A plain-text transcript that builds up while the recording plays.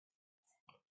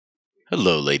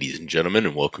Hello, ladies and gentlemen,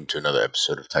 and welcome to another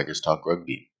episode of Tigers Talk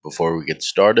Rugby. Before we get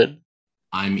started,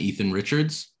 I'm Ethan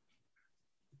Richards.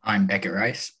 I'm Beckett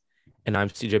Rice. And I'm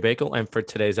CJ Bakel. And for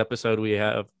today's episode, we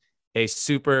have a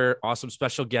super awesome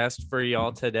special guest for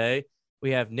y'all today.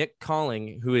 We have Nick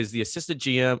Calling, who is the assistant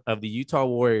GM of the Utah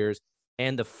Warriors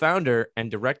and the founder and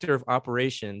director of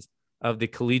operations of the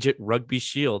Collegiate Rugby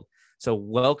Shield. So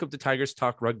welcome to Tigers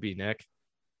Talk Rugby, Nick.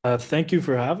 Thank you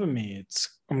for having me.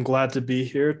 I'm glad to be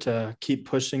here to keep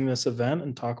pushing this event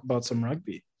and talk about some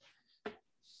rugby.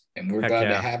 And we're glad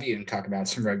to have you and talk about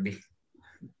some rugby.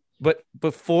 But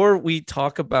before we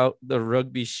talk about the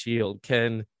Rugby Shield,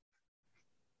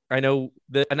 I know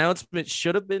the announcement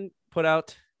should have been put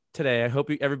out today. I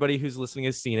hope everybody who's listening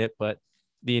has seen it, but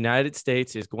the United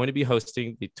States is going to be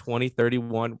hosting the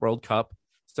 2031 World Cup.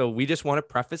 So we just want to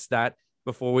preface that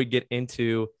before we get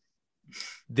into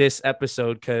this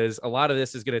episode, because a lot of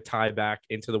this is going to tie back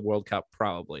into the World Cup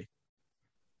probably.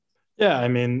 Yeah, I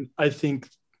mean, I think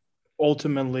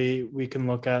ultimately we can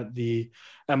look at the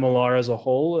MLR as a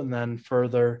whole, and then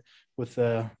further with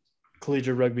the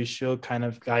Collegiate Rugby Shield kind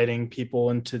of guiding people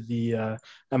into the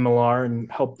MLR and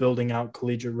help building out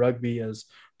collegiate rugby as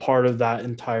part of that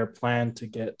entire plan to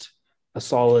get a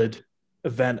solid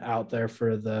event out there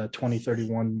for the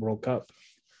 2031 World Cup.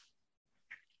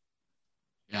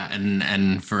 Yeah,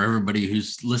 and for everybody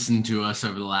who's listened to us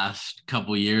over the last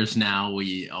couple of years now,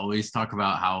 we always talk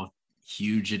about how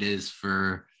huge it is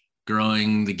for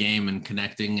growing the game and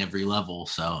connecting every level.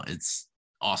 So it's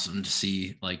awesome to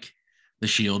see like the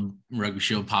Shield, Rugby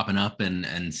Shield popping up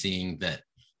and seeing that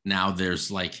now there's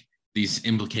like these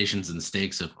implications and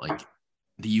stakes of like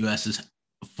the US is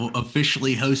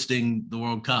officially hosting the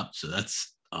World Cup. So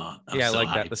that's yeah, so like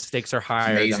hyped. that. The stakes are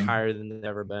higher than they've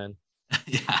ever been.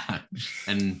 Yeah,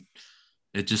 and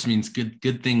it just means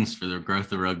good things for the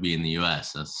growth of rugby in the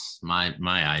U.S. That's my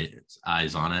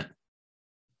eyes on it.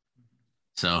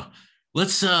 So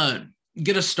let's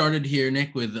get us started here,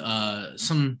 Nick, with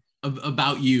some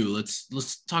about you.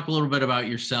 Let's talk a little bit about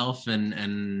yourself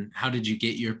and how did you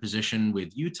get your position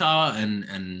with Utah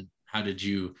and how did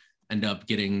you end up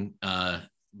getting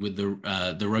with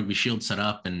the Rugby Shield set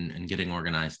up and getting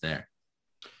organized there.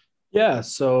 Yeah,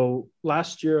 so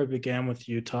last year I began with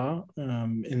Utah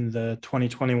in the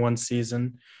 2021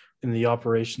 season in the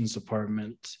operations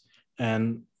department.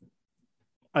 And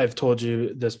I've told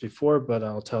you this before, but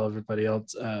I'll tell everybody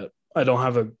else. I don't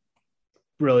have a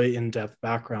really in-depth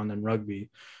background in rugby.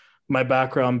 My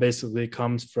background basically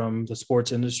comes from the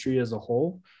sports industry as a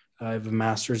whole. I have a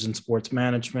master's in sports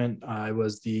management. I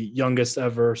was the youngest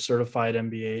ever certified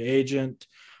NBA agent.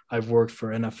 I've worked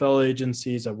for NFL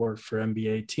agencies. I've worked for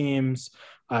NBA teams.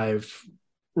 I've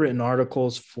written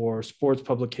articles for sports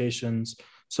publications.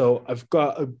 So I've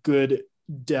got a good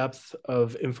depth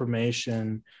of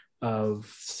information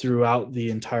throughout the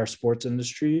entire sports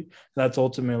industry. That's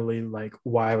ultimately like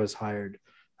why I was hired.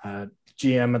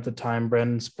 GM at the time,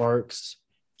 Brandon Sparks,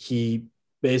 he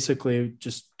basically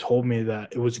just told me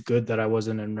that it was good that I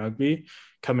wasn't in rugby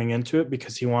coming into it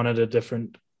because he wanted a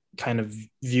different kind of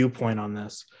viewpoint on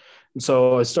this. And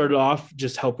so I started off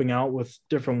just helping out with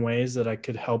different ways that I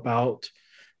could help out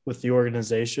with the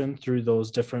organization through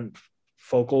those different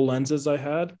focal lenses I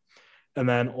had. And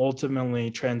then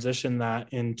ultimately transition that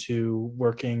into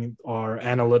working our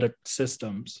analytic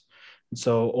systems. And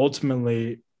so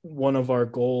ultimately, one of our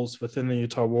goals within the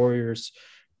Utah Warriors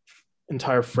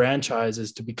entire franchise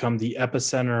is to become the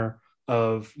epicenter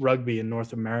of rugby in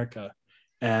North America.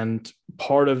 And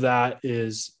part of that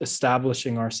is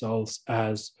establishing ourselves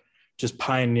as just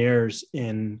pioneers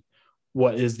in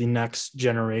what is the next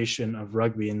generation of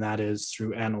rugby, and that is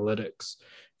through analytics.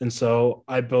 And so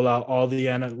I built out all the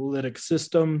analytic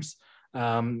systems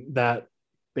that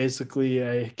basically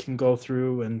I can go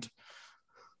through and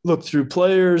look through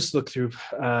players, look through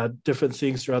different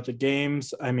things throughout the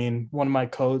games. I mean, one of my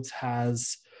codes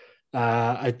has,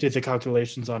 I did the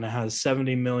calculations on it, has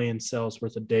 70 million cells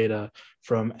worth of data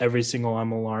from every single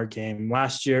MLR game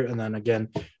last year. And then again,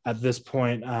 at this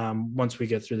point, once we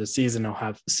get through the season, I'll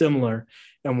have similar,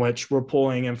 in which we're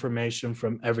pulling information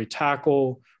from every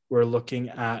tackle. We're looking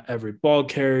at every ball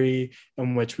carry,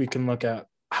 in which we can look at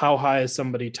how high is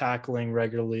somebody tackling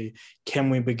regularly? Can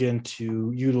we begin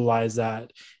to utilize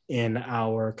that in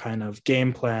our kind of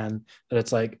game plan? That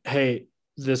it's like, hey,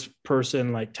 this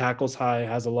person like tackles high,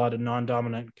 has a lot of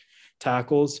non-dominant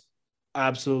tackles.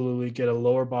 Absolutely get a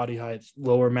lower body height,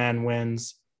 lower man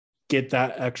wins, get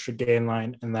that extra gain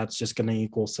line, and that's just going to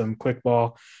equal some quick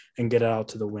ball and get it out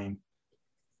to the wing.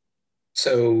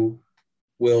 So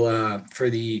we'll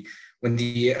when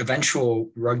the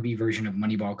eventual rugby version of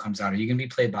Moneyball comes out, are you going to be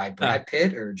played by Brad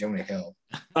Pitt or Jonah Hill?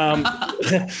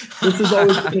 This has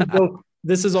always been a joke.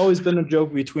 This has always been a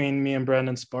joke between me and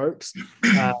Brandon Sparks.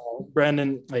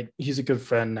 Brandon, like, he's a good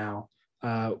friend now.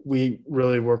 We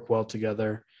really work well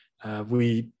together.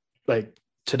 We like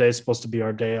today's supposed to be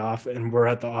our day off, and we're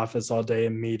at the office all day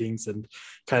in meetings and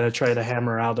kind of try to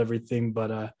hammer out everything.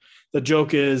 But the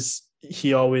joke is,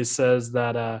 he always says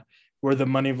that we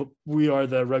are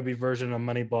the rugby version of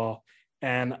Moneyball,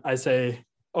 and I say,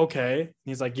 okay.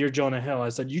 He's like, you're Jonah Hill. I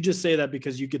said, you just say that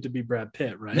because you get to be Brad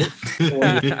Pitt, right?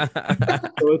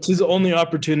 So it's his only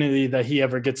opportunity that he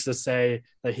ever gets to say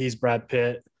that he's Brad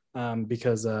Pitt,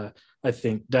 because I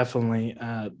think definitely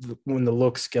when the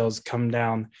look scales come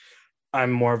down,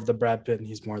 I'm more of the Brad Pitt and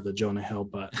he's more of the Jonah Hill,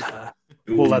 but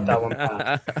we'll let that one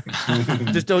pass.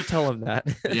 Just don't tell him that.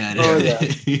 Yeah.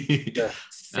 Yeah.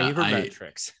 Savor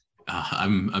metrics.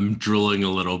 I'm drooling a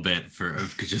little bit for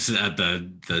just at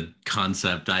the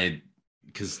concept.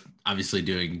 Because obviously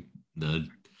doing the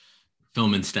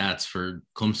film and stats for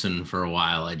Clemson for a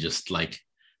while, I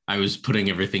was putting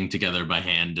everything together by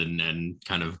hand and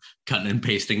kind of cutting and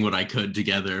pasting what I could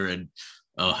together, and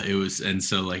I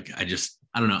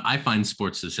don't know. I find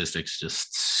sports statistics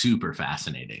just super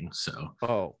fascinating. So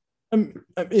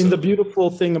the beautiful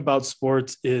thing about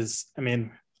sports is,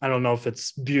 I don't know if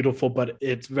it's beautiful, but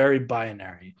it's very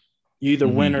binary. You either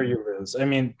win or you lose.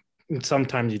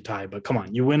 Sometimes you tie, but come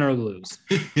on, you win or lose.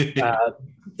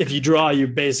 If you draw, you're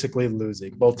basically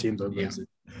losing. Both teams are losing.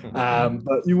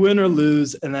 But you win or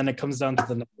lose, and then it comes down to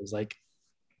the numbers. Like,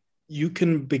 you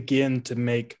can begin to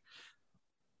make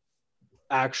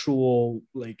actual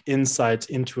insights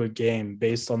into a game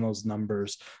based on those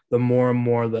numbers, the more and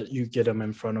more that you get them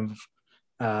in front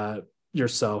of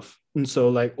yourself. And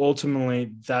so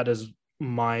ultimately that is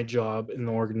my job in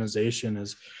the organization,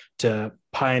 is to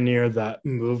pioneer that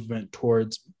movement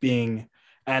towards being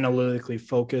analytically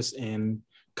focused in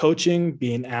coaching,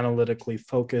 being analytically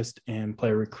focused in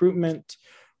player recruitment,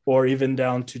 or even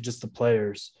down to just the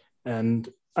players. And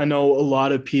I know a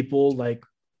lot of people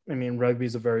rugby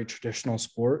is a very traditional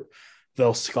sport.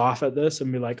 They'll scoff at this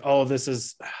and be like, oh,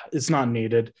 it's not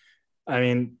needed.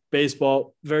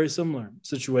 Baseball, very similar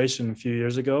situation a few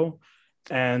years ago.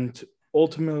 And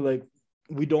ultimately,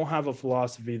 we don't have a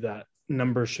philosophy that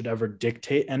numbers should ever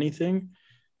dictate anything.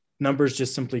 Numbers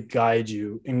just simply guide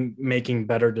you in making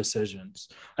better decisions.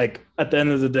 At the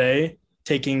end of the day,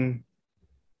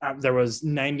 there was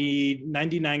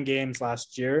 99 games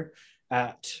last year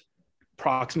at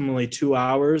approximately 2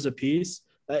 hours a piece.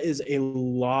 That is a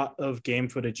lot of game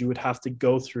footage you would have to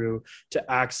go through to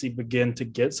actually begin to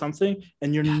get something.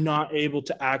 And you're not able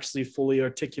to actually fully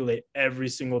articulate every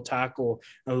single tackle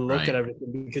and look at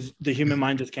everything, because the human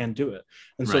mind just can't do it.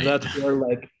 And so that's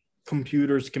where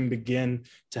computers can begin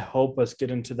to help us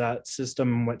get into that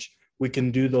system in which we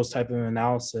can do those type of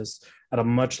analysis at a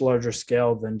much larger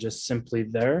scale than just simply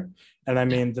there. And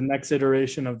the next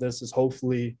iteration of this is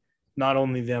hopefully not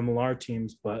only the MLR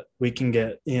teams, but we can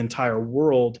get the entire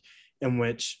world, in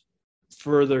which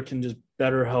further can just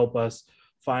better help us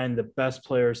find the best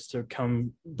players to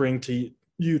come bring to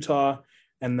Utah,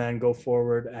 and then go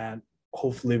forward and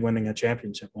hopefully winning a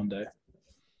championship one day.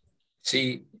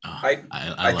 See, I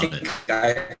love it.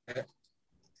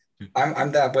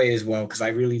 I'm that way as well, because I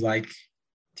really like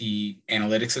the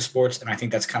analytics of sports, and I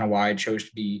think that's kind of why I chose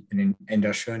to be an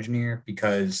industrial engineer,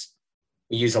 because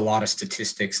we use a lot of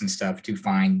statistics and stuff to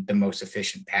find the most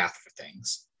efficient path for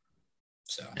things.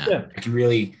 So I can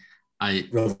really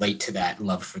relate to that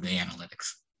love for the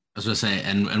analytics. I was gonna say,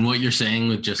 and what you're saying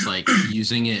with just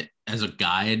using it as a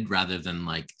guide rather than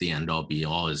the end all be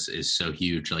all is so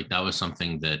huge. That was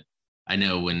something that I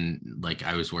know when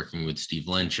I was working with Steve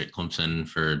Lynch at Clemson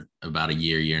for about a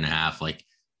year and a half.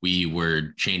 We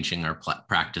were changing our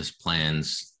practice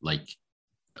plans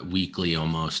weekly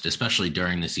almost, especially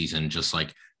during the season, just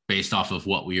based off of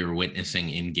what we were witnessing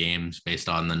in games, based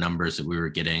on the numbers that we were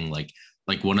getting.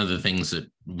 One of the things that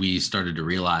we started to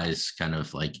realize kind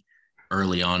of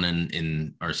early on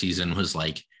in our season was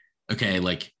okay,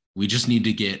 we just need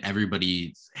to get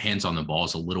everybody's hands on the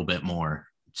balls a little bit more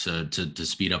to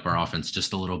speed up our offense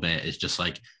just a little bit. It's just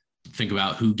think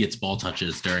about who gets ball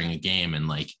touches during a game, and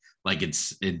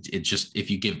it's just,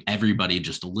 if you give everybody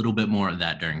just a little bit more of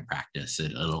that during practice,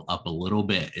 it'll up a little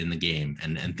bit in the game,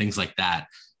 and things like that.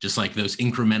 Just those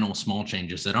incremental small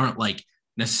changes that aren't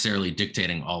necessarily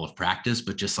dictating all of practice,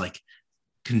 but just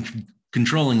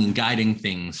controlling and guiding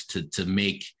things to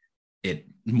make it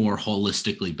more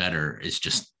holistically better is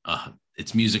just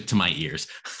it's music to my ears.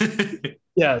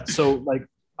 Yeah. So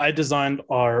I designed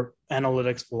our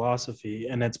analytics philosophy,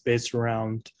 and it's based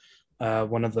around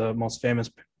one of the most famous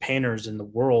painters in the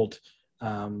world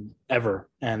ever,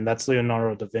 and that's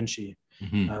Leonardo da Vinci.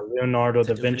 Leonardo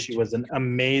da Vinci was an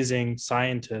amazing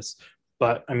scientist,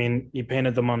 but I mean, he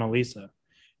painted the Mona Lisa.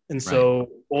 And so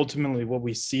ultimately what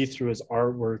we see through his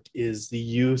artwork is the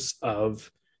use of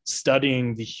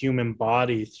studying the human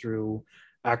body through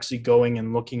actually going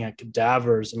and looking at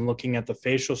cadavers and looking at the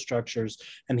facial structures.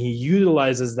 And he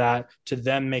utilizes that to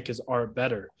then make his art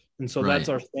better. And so that's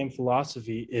our same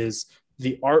philosophy, is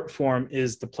the art form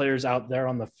is the players out there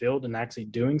on the field and actually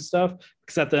doing stuff.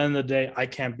 Because at the end of the day, I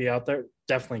can't be out there.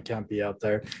 Definitely can't be out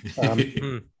there.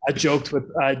 I joked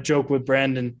with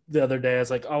Brandon the other day. I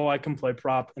was like, "Oh, I can play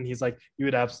prop," and he's like, "You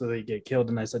would absolutely get killed."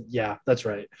 And I said, "Yeah, that's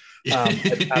right.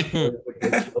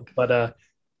 But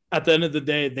at the end of the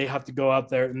day, they have to go out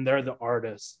there and they're the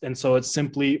artists. And so it's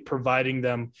simply providing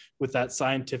them with that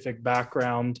scientific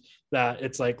background that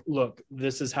it's like, look,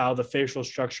 this is how the facial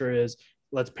structure is.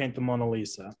 Let's paint the Mona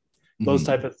Lisa." Those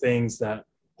type of things that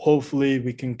hopefully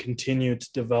we can continue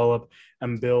to develop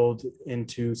and build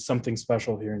into something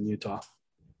special here in Utah.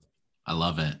 I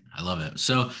love it.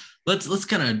 So let's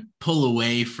kind of pull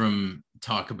away from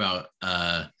talk about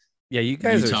you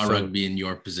guys Utah are rugby in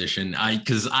your position.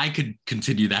 Because I could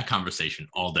continue that conversation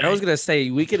all day. I was gonna say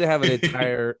we could have an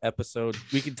entire episode.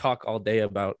 We could talk all day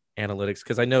about analytics,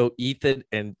 because I know Ethan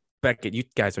and Beckett, you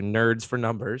guys are nerds for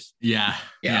numbers. Yeah.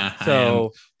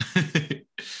 So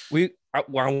I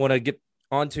want to get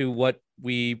onto what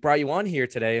we brought you on here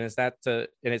today, and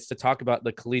it's to talk about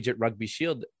the Collegiate Rugby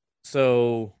Shield.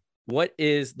 So, what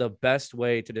is the best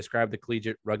way to describe the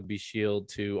Collegiate Rugby Shield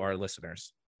to our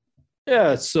listeners?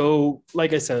 Yeah, so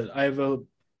like I said, I have a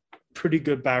pretty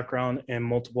good background in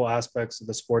multiple aspects of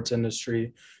the sports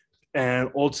industry. And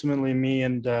ultimately, me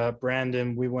and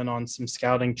Brandon, we went on some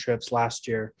scouting trips last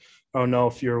year. I don't know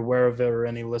if you're aware of it or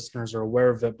any listeners are aware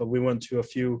of it, but we went to a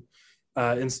few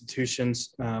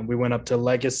institutions. We went up to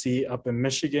Legacy up in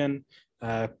Michigan,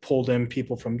 pulled in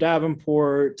people from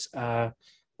Davenport, or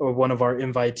one of our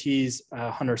invitees,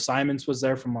 Hunter Simons, was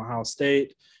there from Ohio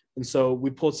State. And so we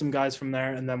pulled some guys from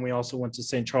there. And then we also went to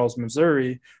St. Charles,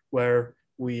 Missouri, where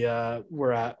we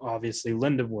were at, obviously,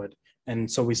 Lindenwood. And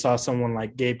so we saw someone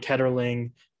like Gabe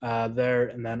Ketterling there,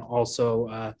 and then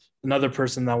also another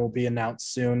person that will be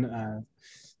announced soon.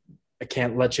 I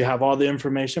can't let you have all the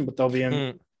information, but they'll be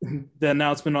in the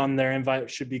announcement on their invite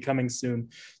should be coming soon.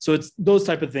 So it's those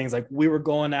type of things. Like, we were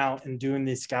going out and doing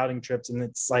these scouting trips, and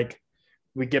it's like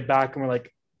we get back and we're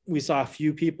like, we saw a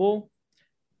few people,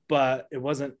 but it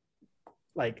wasn't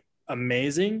like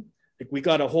amazing. Like, we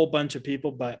got a whole bunch of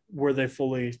people, but were they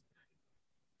fully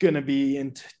going to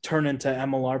be turn into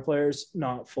MLR players?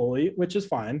 Not fully, which is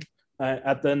fine.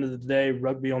 At the end of the day,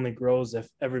 rugby only grows if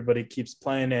everybody keeps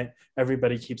playing it,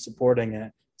 everybody keeps supporting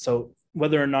it. So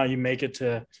whether or not you make it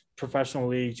to professional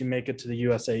leagues, you make it to the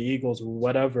USA Eagles or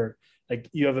whatever, like,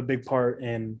 you have a big part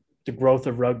in the growth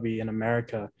of rugby in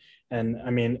America. And I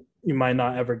mean, you might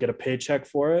not ever get a paycheck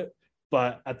for it,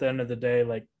 but at the end of the day,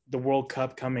 like, the World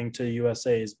Cup coming to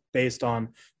USA is based on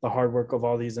the hard work of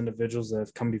all these individuals that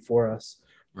have come before us.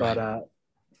 Right. But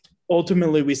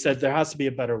ultimately, we said there has to be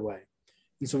a better way.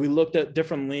 And so we looked at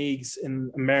different leagues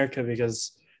in America,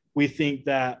 because we think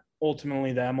that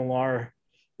ultimately the MLR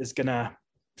is going to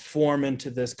form into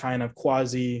this kind of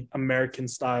quasi-American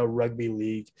style rugby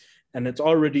league. And it's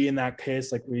already in that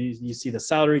case. Like, you see the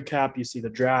salary cap, you see the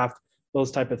draft,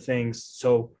 those type of things.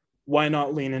 So why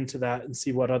not lean into that and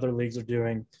see what other leagues are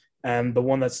doing? And the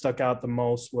one that stuck out the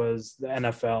most was the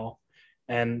NFL.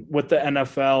 And with the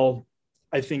NFL,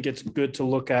 I think it's good to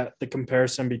look at the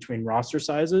comparison between roster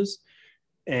sizes,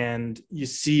 and you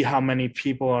see how many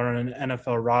people are on an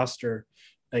NFL roster.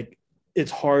 Like, it's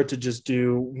hard to just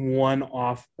do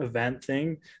one-off event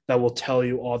thing that will tell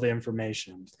you all the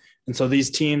information. And so these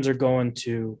teams are going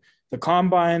to the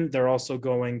combine, they're also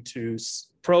going to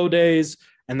pro days,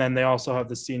 and then they also have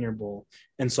the Senior Bowl.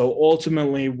 And so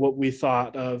ultimately what we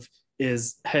thought of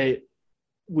is, hey,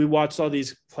 we watched all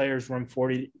these players run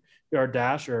 40-yard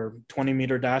dash or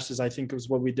 20-meter dashes, I think was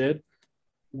what we did.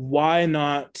 Why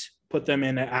not put them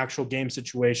in an actual game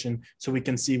situation so we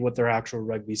can see what their actual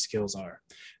rugby skills are?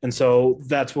 And so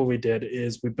that's what we did,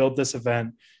 is we built this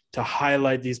event to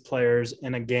highlight these players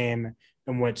in a game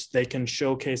in which they can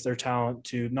showcase their talent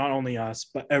to not only us,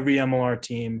 but every MLR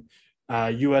team,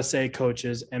 USA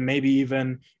coaches, and maybe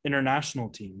even international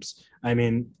teams. I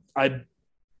mean, I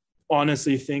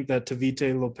honestly think that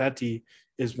Tavite Lopetti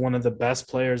is one of the best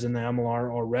players in the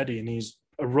MLR already, and he's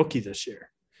a rookie this year.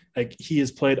 Like, he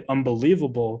has played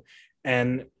unbelievable,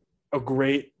 and a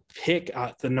great pick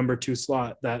at the number 2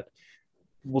 slot that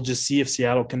we'll just see if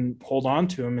Seattle can hold on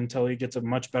to him until he gets a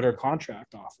much better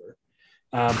contract offer.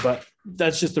 But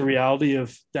that's just the reality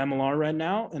of the MLR right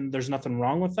now, and there's nothing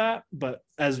wrong with that. But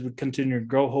as we continue to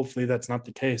grow, hopefully that's not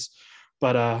the case.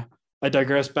 But I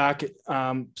digress back.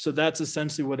 So that's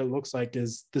essentially what it looks like,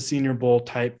 is the Senior Bowl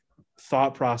type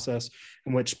thought process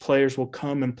in which players will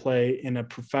come and play in a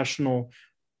professional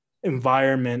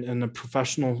environment and a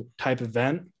professional type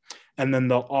event. And then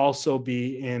they'll also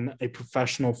be in a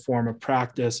professional form of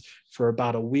practice for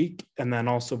about a week, and then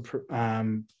also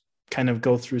kind of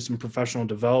go through some professional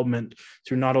development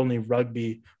through not only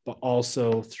rugby, but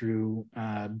also through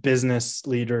business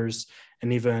leaders.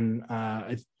 And even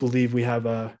I believe we have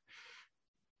a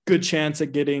good chance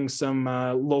at getting some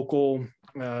local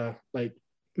like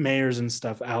mayors and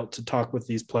stuff out to talk with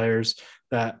these players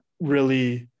that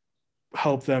really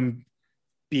help them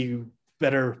be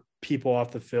better people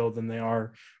off the field than they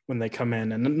are when they come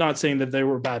in. And I'm not saying that they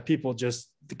were bad people, just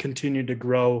to continue to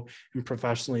grow and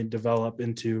professionally develop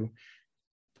into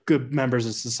good members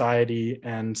of society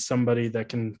and somebody that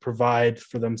can provide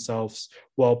for themselves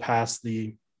well past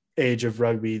the age of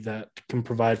rugby, that can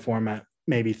provide for them at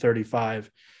maybe 35.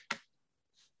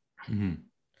 Mm-hmm.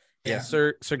 Yeah,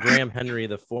 Sir Graham Henry,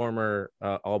 the former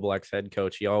All Blacks head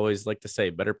coach, he always liked to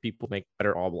say, better people make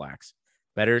better All Blacks,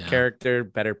 better character,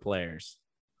 better players.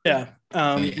 Yeah.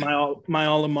 My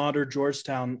alma mater,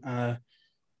 Georgetown,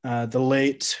 the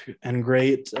late and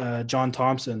great John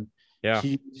Thompson. Yeah.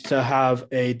 He used to have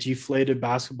a deflated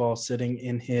basketball sitting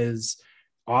in his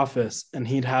office, and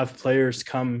he'd have players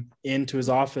come into his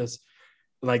office.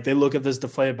 Like, they look at this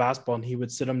deflated basketball, and he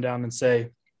would sit them down and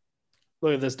say,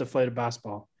 look at this deflated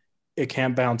basketball. It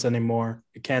can't bounce anymore.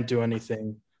 It can't do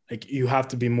anything. Like, you have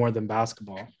to be more than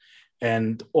basketball.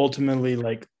 And ultimately,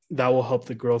 like, that will help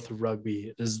the growth of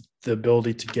rugby, is the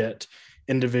ability to get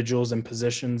individuals in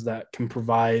positions that can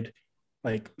provide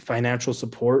like financial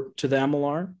support to the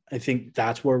MLR. I think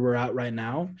that's where we're at right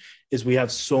now, is we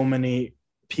have so many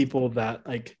people that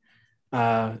like,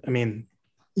 I mean,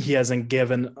 he hasn't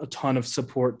given a ton of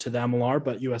support to the MLR,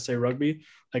 but USA Rugby,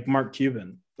 like Mark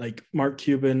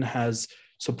Cuban has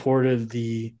supported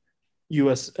the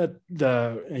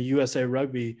USA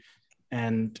Rugby,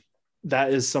 and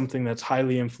that is something that's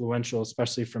highly influential,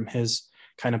 especially from his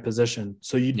kind of position.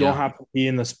 So you don't have to be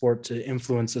in the sport to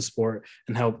influence the sport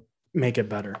and help make it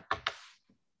better.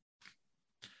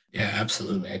 Yeah,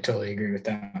 absolutely. I totally agree with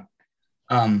that.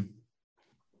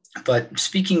 But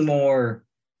speaking more,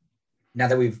 now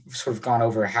that we've sort of gone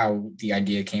over how the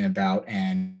idea came about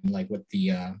and like what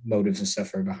the motives and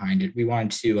stuff are behind it, we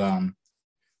wanted to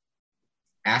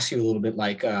ask you a little bit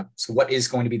like, so what is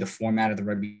going to be the format of the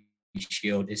Rugby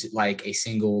Shield? Is it like a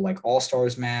single like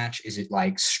all-stars match? Is it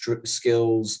like strip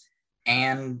skills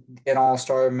and an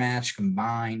all-star match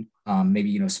combined? Maybe,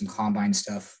 you know, some combine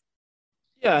stuff.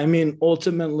 Yeah, I mean,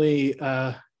 ultimately,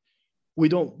 we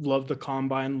don't love the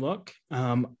combine look.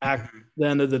 At the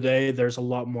end of the day, there's a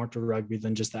lot more to rugby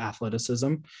than just the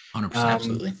athleticism. 100%.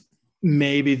 Absolutely.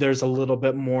 Maybe there's a little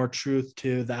bit more truth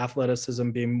to the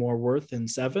athleticism being more worth in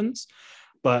sevens,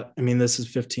 but I mean, this is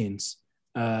 15s.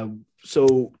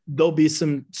 So there'll be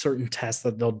some certain tests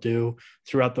that they'll do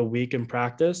throughout the week in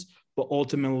practice, but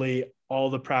ultimately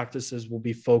all the practices will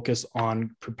be focused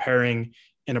on preparing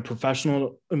in a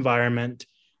professional environment,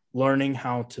 learning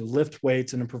how to lift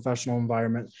weights in a professional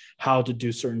environment, how to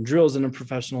do certain drills in a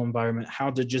professional environment, how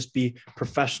to just be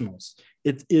professionals.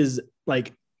 It is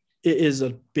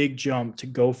a big jump to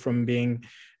go from being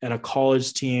in a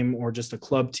college team or just a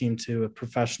club team to a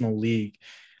professional league.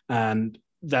 And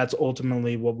that's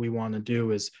ultimately what we want to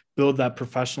do, is build that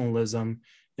professionalism,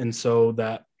 and so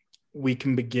that we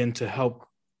can begin to help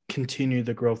continue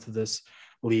the growth of this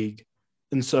league.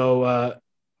 And so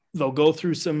they'll go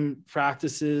through some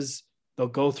practices, they'll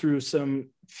go through some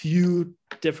few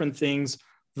different things.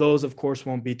 Those, of course,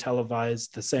 won't be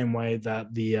televised the same way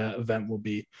that the event will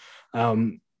be.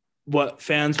 What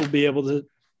fans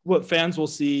will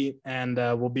see and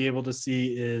will be able to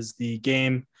see is the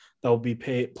game that will be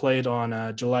played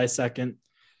on July 2nd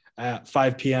at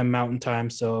 5 p.m. Mountain Time,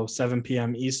 so 7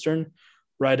 p.m. Eastern,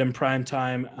 right in prime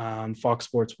time on Fox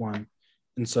Sports 1.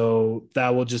 And so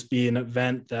that will just be an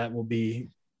event that will be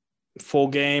full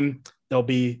game. There'll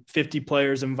be 50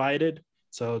 players invited,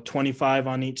 so 25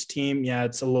 on each team. Yeah,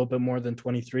 it's a little bit more than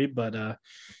 23, but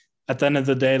at the end of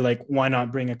the day, like, why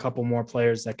not bring a couple more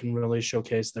players that can really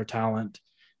showcase their talent?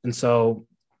 And so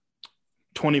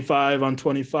 25 on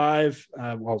 25,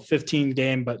 15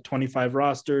 game, but 25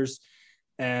 rosters,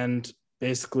 and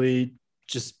basically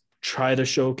just try to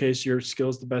showcase your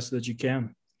skills the best that you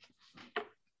can.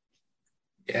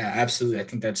 Yeah, absolutely. I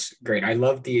think that's great. I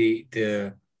love the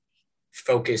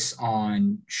focus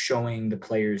on showing the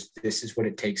players this is what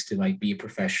it takes to like be a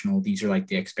professional. These are like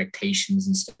the expectations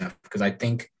and stuff. Because I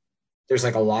think there's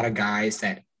like a lot of guys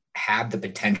that have the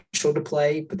potential to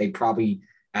play, but they probably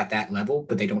at that level,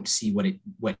 but they don't see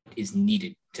what is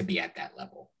needed to be at that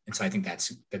level. And so I think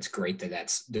that's great that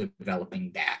that's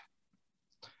developing that.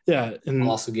 Yeah, and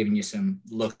also giving you some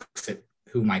looks at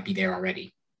who might be there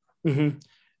already. Mm-hmm.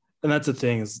 And that's the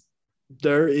thing, is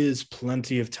there is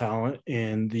plenty of talent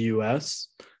in the US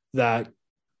that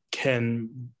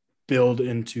can build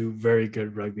into very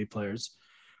good rugby players.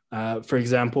 For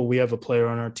example, we have a player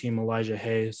on our team, Elijah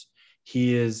Hayes.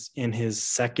 He is in his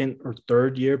second or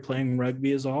third year playing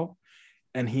rugby is all,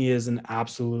 and he is an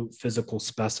absolute physical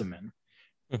specimen.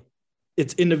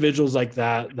 It's individuals like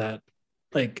that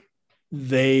like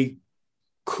they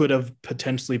could have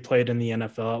potentially played in the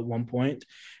NFL at one point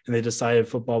and they decided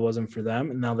football wasn't for them.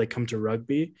 And now they come to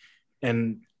rugby,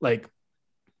 and like,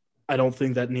 I don't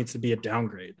think that needs to be a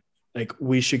downgrade. Like,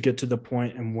 we should get to the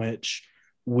point in which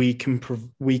we can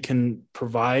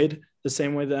provide the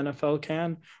same way the NFL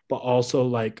can, but also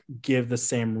like give the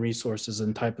same resources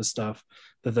and type of stuff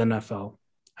that the NFL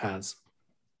has.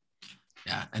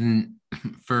 Yeah. And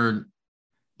for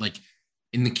like,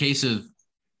 in the case of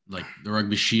like the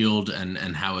Rugby Shield and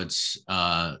how it's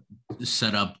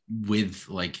set up with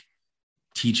like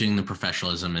teaching the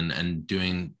professionalism and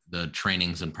doing the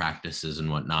trainings and practices and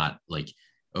whatnot, like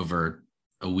over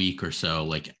a week or so,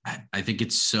 like I think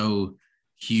it's so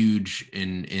huge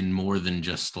in more than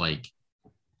just like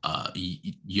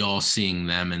y'all seeing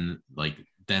them and like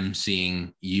them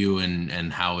seeing you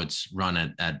and how it's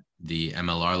run at the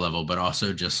MLR level, but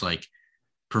also just like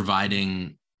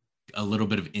providing a little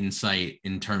bit of insight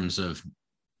in terms of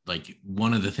like,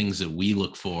 one of the things that we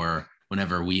look for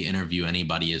whenever we interview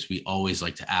anybody is we always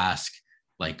like to ask,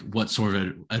 like, what sort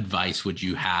of advice would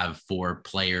you have for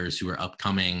players who are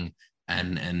upcoming,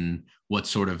 and what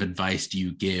sort of advice do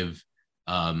you give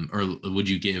or would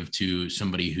you give to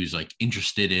somebody who's like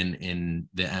interested in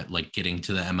the like getting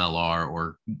to the MLR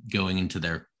or going into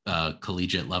their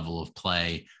collegiate level of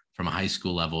play from a high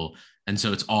school level. And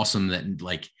so it's awesome that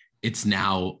like it's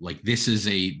now like this is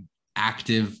a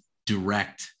active,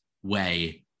 direct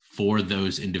way for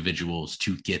those individuals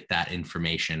to get that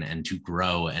information and to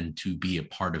grow and to be a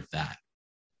part of that.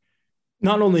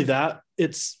 Not only that,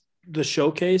 it's the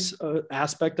showcase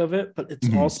aspect of it, but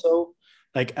it's also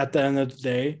like, at the end of the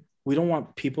day, we don't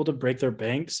want people to break their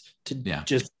banks to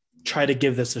just try to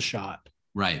give this a shot.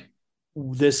 Right.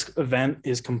 This event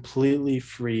is completely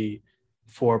free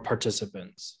for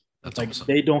participants. That's like awesome.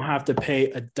 They don't have to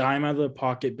pay a dime out of their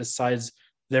pocket besides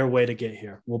their way to get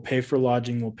here. We'll pay for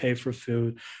lodging, we'll pay for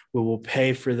food, we will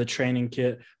pay for the training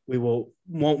kit. We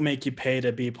won't make you pay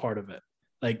to be part of it.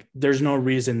 Like, there's no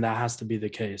reason that has to be the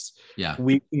case. Yeah.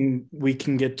 We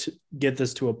can get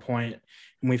this to a point,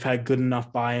 and we've had good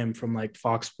enough buy-in from like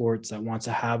Fox Sports that wants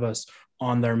to have us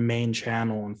on their main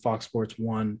channel on Fox Sports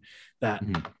 1, that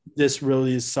this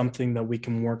really is something that we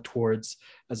can work towards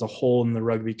as a whole in the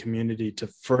rugby community to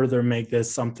further make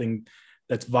this something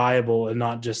that's viable and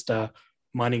not just a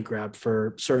money grab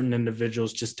for certain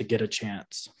individuals just to get a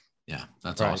chance. Yeah,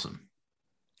 that's awesome.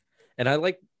 And I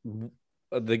like,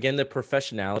 again, the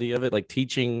professionality of it, like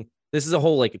teaching. This is a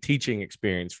whole like teaching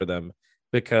experience for them,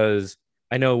 because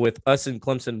I know with us in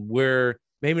Clemson, we're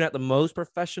maybe not the most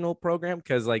professional program,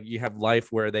 because like you have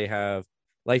Life, where they have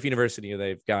Life University,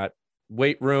 they've got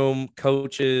weight room,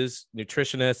 coaches,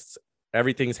 nutritionists,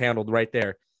 everything's handled right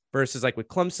there. Versus like with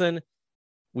Clemson,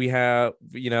 we have,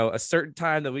 a certain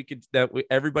time that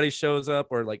everybody shows up,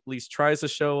 or like at least tries to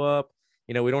show up.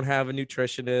 We don't have a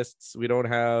nutritionist. We don't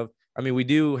have, we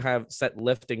do have set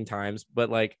lifting times, but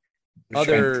like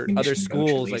other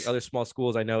schools, like other small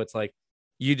schools, I know it's like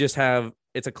you just have,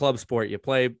 it's a club sport. You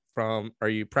play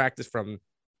you practice from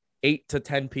 8 to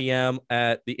 10 p.m.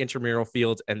 at the intramural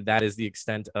fields, and that is the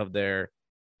extent of their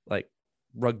like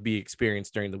rugby experience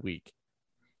during the week.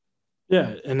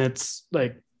 Yeah, and it's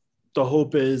like the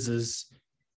hope is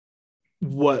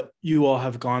what you all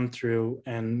have gone through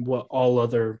and what all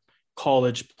other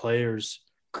college players,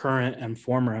 current and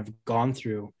former, have gone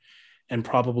through and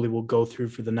probably will go through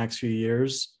for the next few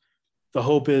years. The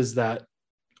hope is that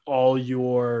all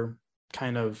your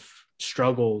kind of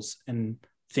struggles and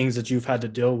things that you've had to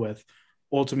deal with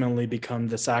ultimately become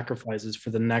the sacrifices for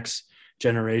the next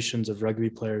generations of rugby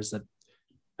players, that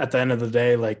at the end of the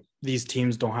day, like, these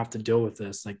teams don't have to deal with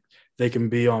this. Like, they can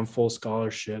be on full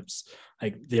scholarships.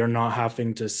 Like, they're not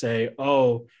having to say,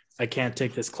 oh, I can't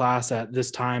take this class at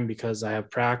this time because I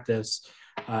have practice.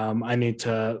 I need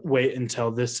to wait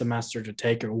until this semester to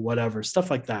take it or whatever, stuff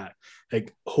like that.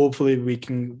 Like, hopefully we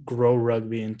can grow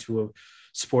rugby into a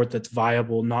sport that's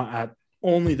viable, not at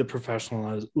only the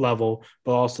professional level,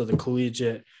 but also the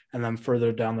collegiate, and then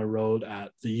further down the road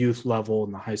at the youth level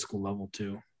and the high school level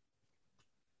too.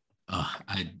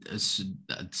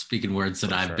 Speaking words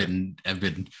that I've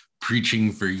been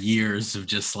preaching for years, of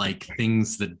just like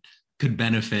things that could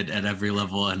benefit at every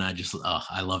level, and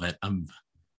I love it. I'm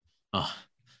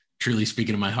truly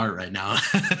speaking to my heart right now.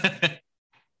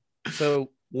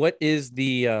 So, what is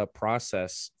the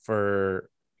process for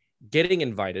getting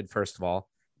invited, first of all,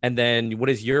 and then what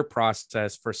is your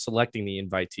process for selecting the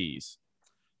invitees?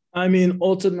 I mean,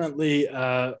 ultimately,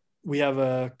 we have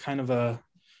a kind of a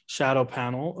shadow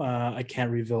panel. I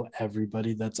can't reveal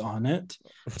everybody that's on it.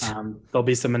 There'll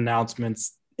be some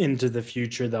announcements into the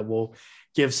future that will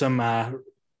give some not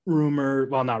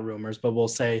rumors, but we'll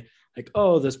say like,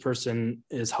 oh, this person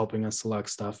is helping us select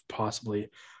stuff possibly.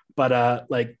 But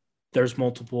like, there's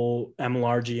multiple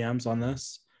MLR GMs on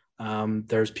this.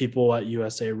 There's people at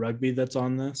USA Rugby that's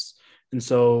on this. And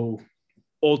so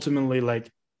ultimately, like,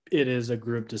 it is a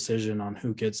group decision on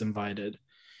who gets invited.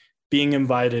 Being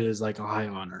invited is like a high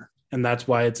honor, and that's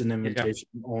why it's an invitation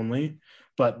only.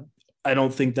 But I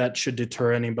don't think that should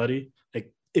deter anybody.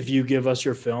 Like, if you give us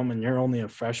your film and you're only a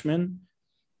freshman,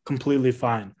 completely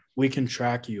fine. We can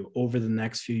track you over the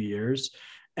next few years.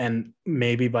 And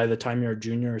maybe by the time you're a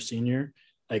junior or senior,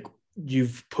 like,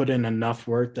 you've put in enough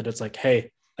work that it's like,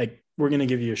 hey, like, we're going to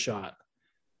give you a shot.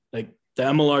 Like, the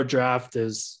MLR draft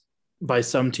is by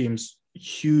some teams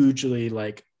hugely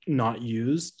like not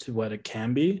used to what it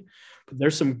can be, but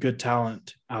there's some good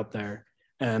talent out there,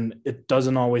 and it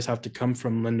doesn't always have to come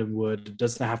from Lindenwood. It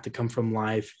doesn't have to come from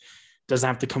Life. It doesn't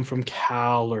have to come from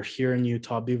Cal or here in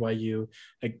Utah, BYU.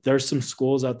 Like, there's some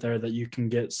schools out there that you can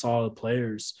get solid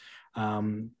players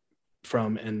from,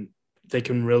 and they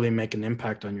can really make an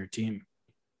impact on your team.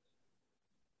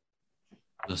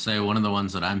 I'll say one of the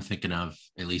ones that I'm thinking of,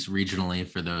 at least regionally,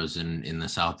 for those in the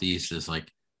Southeast, is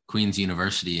like Queen's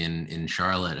University in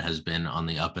Charlotte has been on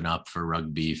the up and up for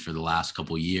rugby for the last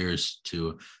couple of years,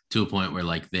 to a point where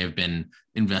like they've been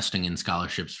investing in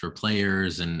scholarships for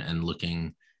players and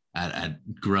looking at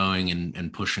growing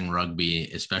and pushing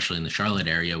rugby, especially in the Charlotte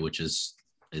area, which is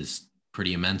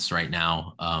pretty immense right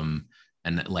now.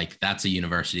 And like, that's a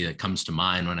university that comes to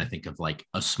mind when I think of like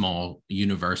a small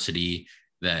university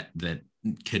that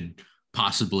could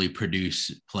possibly produce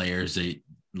players that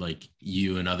like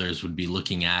you and others would be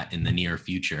looking at in the near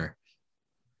future.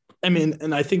 I mean,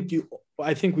 and I think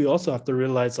we also have to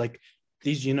realize, like,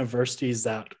 these universities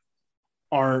that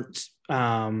aren't,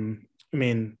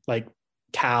 like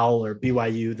Cal or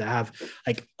BYU, that have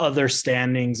like other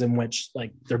standings in which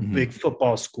like they're big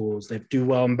football schools, they do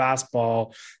well in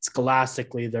basketball,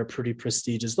 scholastically they're pretty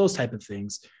prestigious, those type of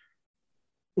things.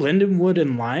 Lindenwood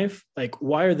and Life, like,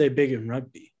 why are they big in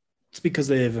rugby? It's because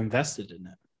they have invested in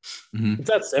it. It's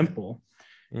that simple.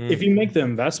 If you make the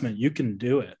investment, you can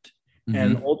do it.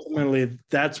 And ultimately,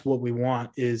 that's what we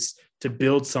want, is to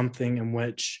build something in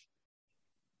which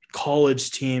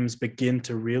college teams begin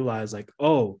to realize, like,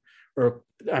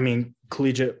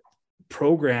 collegiate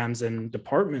programs and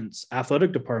departments,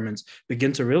 athletic departments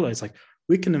begin to realize, like,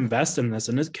 we can invest in this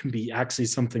and it can be actually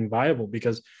something viable,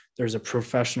 because there's a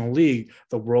professional league,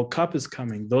 the World Cup is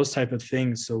coming, those type of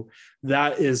things. So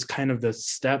that is kind of the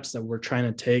steps that we're trying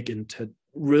to take, and to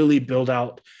really build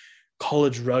out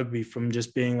college rugby from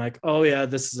just being like, oh yeah,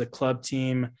 this is a club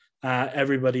team.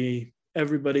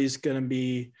 Everybody's going to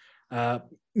be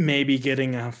maybe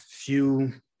getting a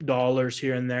few dollars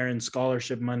here and there in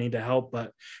scholarship money to help,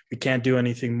 but we can't do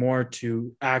anything more,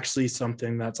 to actually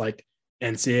something that's like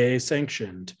NCAA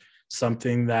sanctioned,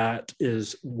 something that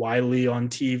is widely on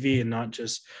TV and not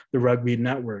just the Rugby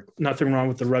Network. Nothing wrong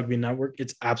with the Rugby Network.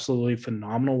 It's absolutely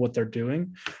phenomenal what they're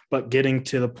doing, but getting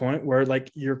to the point where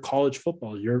like your college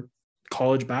football, your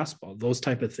college basketball, those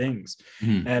type of things.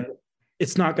 And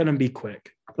it's not going to be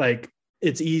quick. Like,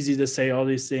 it's easy to say all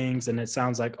these things and it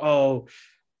sounds like, oh,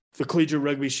 the Collegiate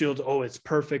Rugby Shield, oh, it's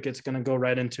perfect, it's going to go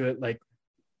right into it. Like,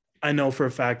 I know for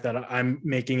a fact that I'm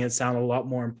making it sound a lot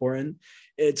more important.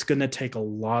 It's going to take a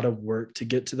lot of work to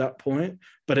get to that point,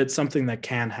 but it's something that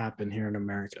can happen here in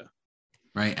America.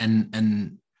 Right.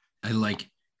 And I like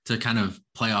to kind of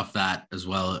play off that as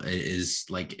well, is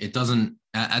like, it doesn't,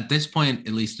 at this point,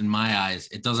 at least in my eyes,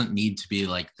 it doesn't need to be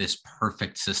like this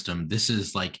perfect system. This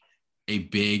is like a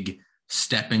big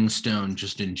stepping stone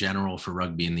just in general for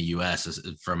rugby in the US,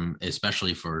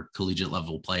 especially for collegiate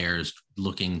level players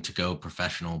looking to go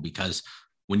professional. Because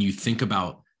when you think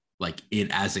about like it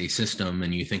as a system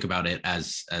and you think about it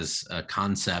as a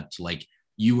concept, like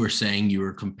you were saying you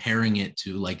were comparing it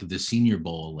to like the Senior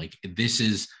Bowl. Like this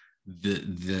is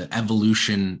the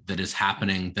evolution that is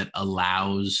happening that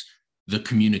allows the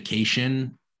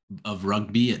communication of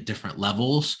rugby at different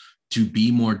levels to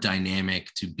be more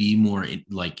dynamic, to be more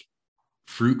like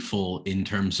fruitful in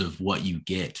terms of what you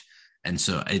get. And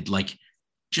so it like,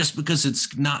 just because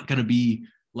it's not going to be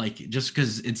like, just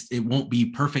because it won't be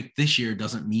perfect this year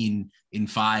doesn't mean in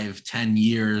 5-10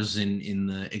 years in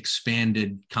the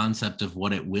expanded concept of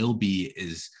what it will be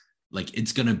is like,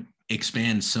 it's going to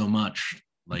expand so much.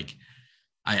 Like,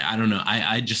 I don't know.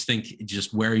 I just think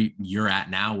just where you're at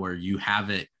now, where you have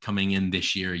it coming in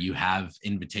this year, you have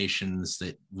invitations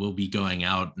that will be going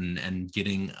out and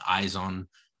getting eyes on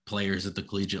players at the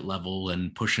collegiate level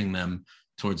and pushing them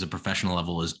towards a professional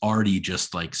level is already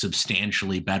just like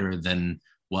substantially better than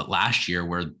what last year,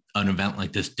 where an event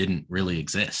like this didn't really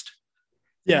exist.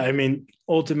 Yeah. I mean,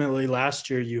 ultimately last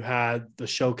year you had the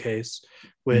showcase,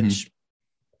 which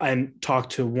I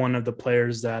talked to one of the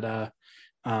players that,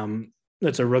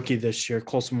 that's a rookie this year,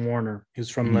 Colson Warner, who's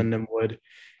from Lindenwood.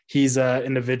 He's an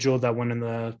individual that went in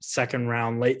the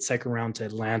late second round to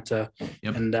Atlanta.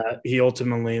 Yep. And he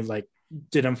ultimately like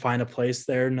didn't find a place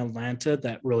there in Atlanta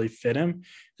that really fit him.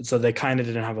 And so they kind of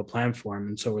didn't have a plan for him.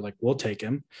 And so we're like, we'll take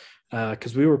him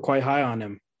because we were quite high on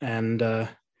him. And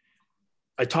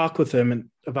I talked with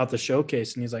him about the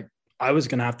showcase and he's like, I was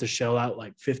going to have to shell out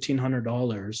like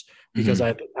 $1,500 because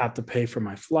I have to pay for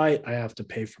my flight. I have to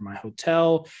pay for my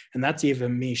hotel. And that's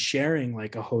even me sharing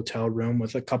like a hotel room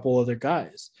with a couple other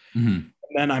guys. And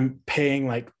then I'm paying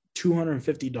like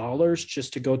 $250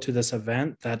 just to go to this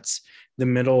event. That's the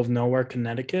middle of nowhere,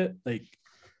 Connecticut. Like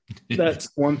that's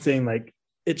one thing, like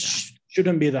it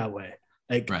shouldn't be that way.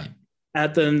 Like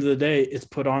at the end of the day, it's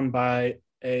put on by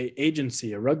a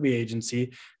rugby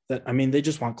agency that, I mean, they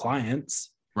just want clients.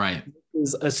 Right.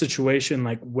 Is a situation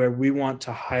like where we want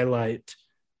to highlight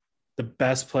the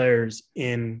best players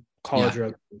in college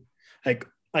rugby. Like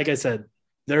I said,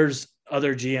 there's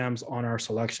other GMs on our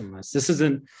selection list. This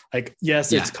isn't like,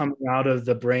 yes, it's coming out of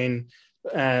the brain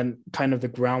and kind of the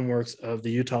groundworks of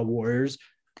the Utah Warriors,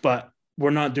 but we're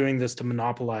not doing this to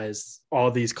monopolize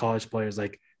all these college players.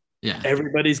 Like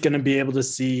everybody's going to be able to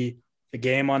see the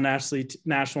game on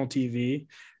national TV.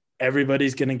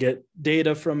 Everybody's going to get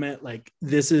data from it. Like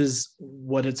this is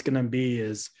what it's going to be,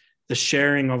 is the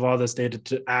sharing of all this data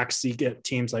to actually get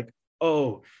teams like,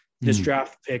 oh, this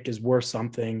draft pick is worth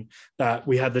something. That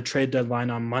we had the trade deadline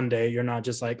on Monday. You're not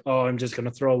just like, oh, I'm just going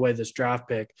to throw away this draft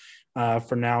pick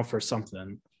for now for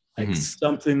something like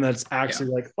something that's actually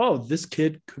like, oh, this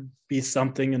kid could be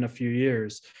something in a few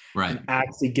years. Right. And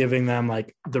actually giving them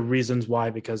like the reasons why,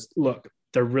 because look,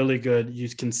 they're really good. You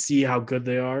can see how good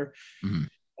they are.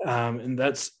 And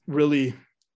that's really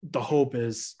the hope,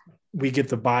 is we get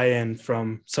the buy-in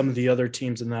from some of the other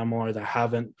teams in the MLR that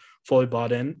haven't fully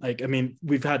bought in. Like, I mean,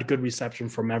 we've had good reception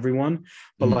from everyone,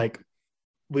 but like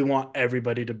we want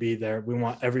everybody to be there. We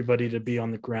want everybody to be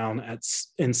on the ground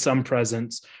in some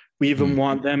presence. We even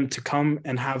want them to come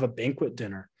and have a banquet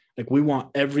dinner. Like we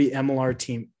want every MLR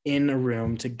team in a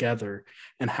room together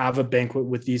and have a banquet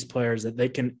with these players, that they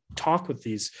can talk with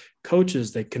these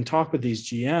coaches, they can talk with these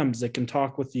GMs, they can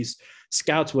talk with these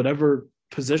scouts, whatever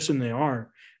position they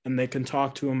are, and they can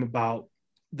talk to them about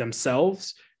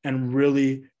themselves and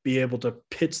really be able to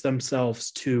pitch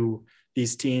themselves to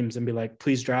these teams and be like,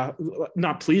 please draft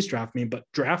me, but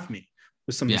draft me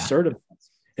with some assertiveness.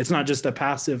 It's not just a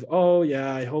passive, oh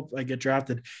yeah, I hope I get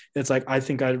drafted. It's like, I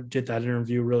think I did that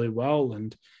interview really well,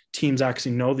 and teams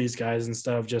actually know these guys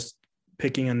instead of just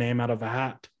picking a name out of a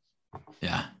hat.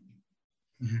 Yeah.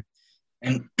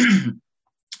 And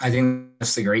I think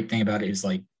that's the great thing about it, is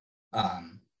like,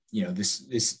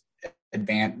 this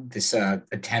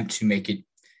attempt to make it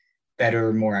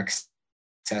better, more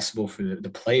accessible for the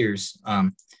players,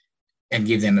 and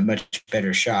give them a much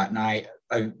better shot.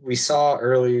 And we saw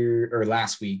earlier or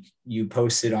last week, you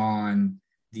posted on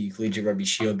the Collegiate Rugby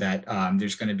Shield that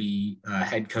there's going to be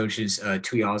head coaches,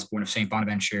 Tui Osborne of St.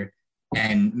 Bonaventure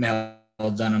and Mel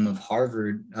Dunham of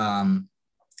Harvard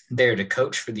there to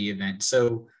coach for the event.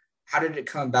 So how did it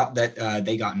come about that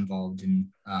they got involved in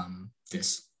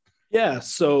this? Yeah,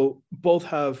 so both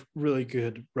have really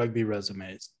good rugby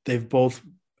resumes. They've both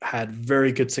had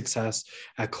very good success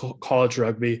at college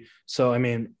rugby. So, I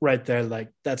mean, right there, like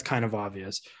that's kind of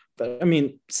obvious. But I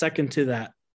mean, second to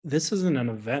that, this isn't an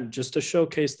event just to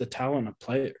showcase the talent of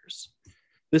players.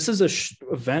 This is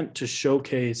a event to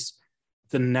showcase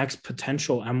the next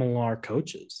potential MLR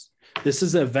coaches. This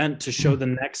is an event to show the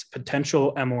next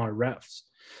potential MLR refs.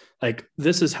 Like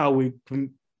this is how we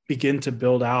begin to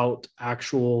build out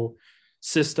actual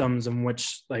systems in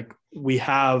which like we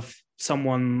have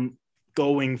someone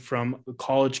going from a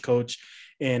college coach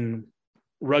in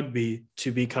rugby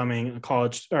to becoming a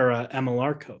college or a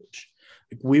MLR coach.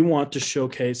 Like, we want to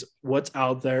showcase what's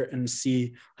out there and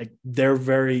see like they're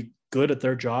very good at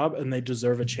their job and they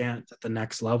deserve a chance at the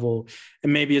next level.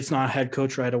 And maybe it's not head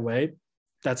coach right away.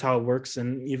 That's how it works.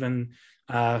 And even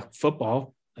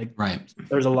football, like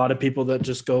there's a lot of people that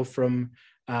just go from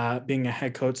being a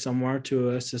head coach somewhere to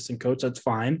an assistant coach. That's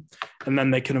fine. And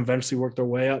then they can eventually work their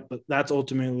way up. But that's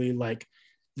ultimately like,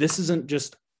 this isn't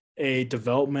just a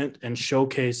development and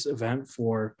showcase event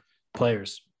for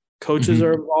players. Coaches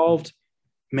are involved,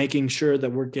 making sure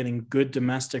that we're getting good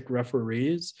domestic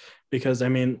referees, because I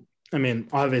mean,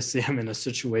 obviously I'm in a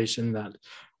situation that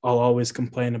I'll always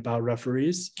complain about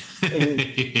referees.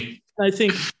 I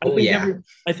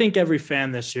think every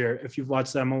fan this year, if you've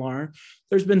watched MLR,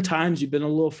 there's been times you've been a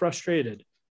little frustrated,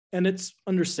 and it's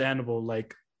understandable.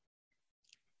 Like,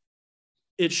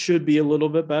 it should be a little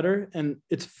bit better, and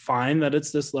it's fine that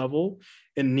it's this level.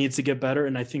 It needs to get better,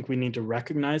 and I think we need to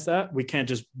recognize that. We can't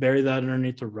just bury that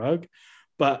underneath the rug.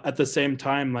 But at the same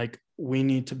time, like, we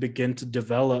need to begin to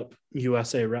develop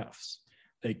USA refs,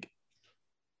 like,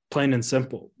 plain and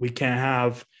simple. We can't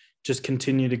have just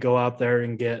continue to go out there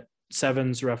and get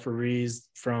sevens referees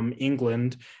from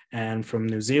England and from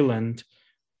New Zealand,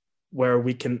 where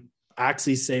we can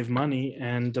actually save money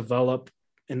and develop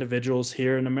individuals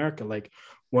here in America. Like,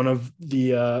 one of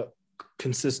the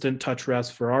consistent touch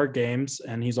refs for our games,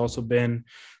 and he's also been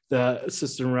the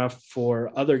assistant ref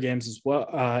for other games as well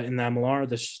in the MLR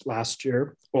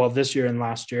this year and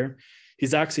last year.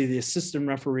 He's actually the assistant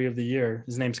referee of the year.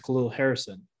 His name's Khalil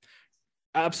Harrison.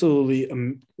 Absolutely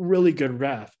a really good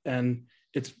ref. And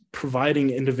it's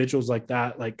providing individuals like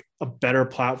that, like, a better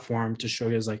platform to show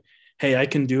you, like, hey, I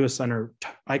can do a center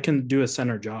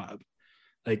job.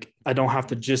 Like, I don't have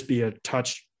to just be a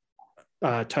touch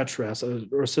ref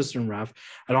or assistant ref.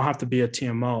 I don't have to be a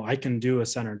TMO. I can do a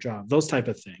center job, those type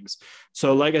of things.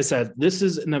 So like I said, this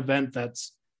is an event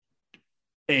that's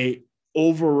a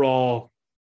overall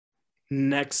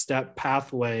next step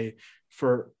pathway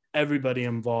for everybody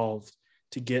involved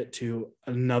to get to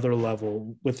another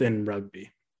level within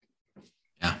rugby.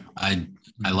 Yeah, I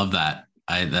love that.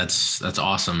 That's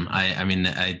awesome. I mean,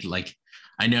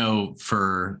 I know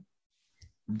for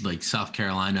like South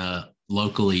Carolina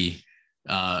locally,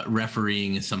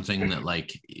 refereeing is something that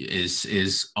like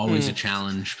is always a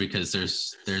challenge, because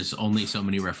there's only so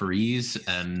many referees,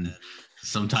 and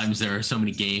sometimes there are so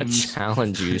many games. A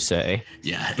challenge, you say?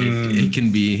 Yeah, it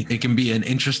can be an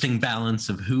interesting balance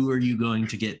of who are you going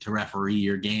to get to referee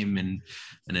your game, and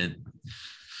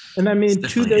I mean,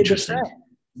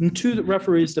 to the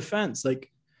referee's defense, like,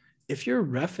 if you're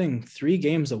reffing 3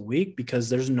 games a week because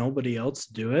there's nobody else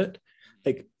to do it,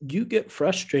 like, you get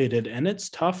frustrated, and it's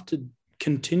tough to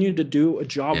continue to do a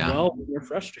job well when you're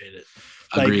frustrated.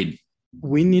 Agreed. Like,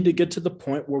 we need to get to the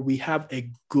point where we have a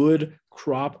good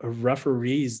crop of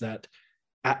referees that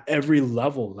at every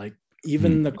level, like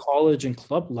even the college and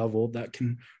club level, that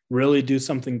can really do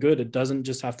something good. It doesn't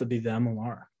just have to be the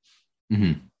MLR.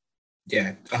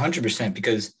 Yeah, 100%.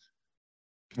 Because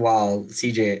while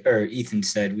CJ or Ethan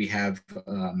said we've had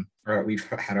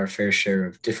our fair share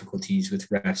of difficulties with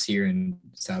refs here in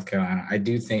South Carolina, I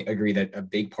do agree that a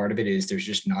big part of it is there's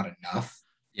just not enough.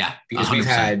 Yeah, because 100%. we've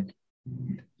had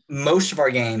most of our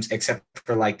games, except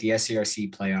for like the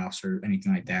SCRC playoffs or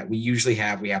anything like that, we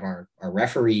have our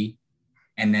referee,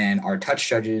 and then our touch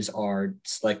judges are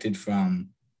selected from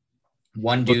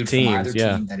one dude from either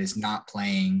team that is not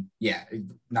playing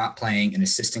an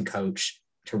assistant coach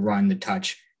to run the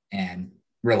touch, and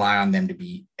rely on them to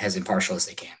be as impartial as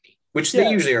they can be, which they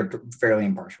usually are fairly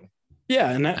impartial. Yeah.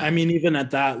 And I mean, even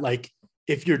at that, like,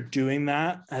 if you're doing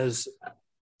that, as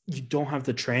you don't have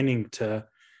the training to,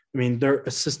 I mean, they're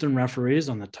assistant referees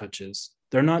on the touches.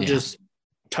 They're not just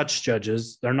touch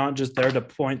judges. They're not just there to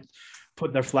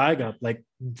put their flag up. Like,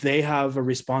 they have a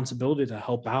responsibility to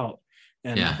help out.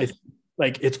 And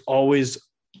it's always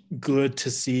good to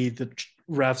see the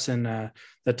refs and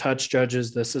the touch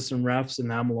judges, the assistant refs and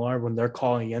the MLR, when they're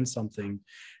calling in something.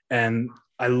 And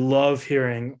I love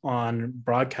hearing on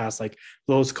broadcast, like,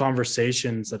 those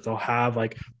conversations that they'll have,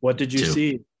 like, what did you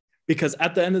see? Because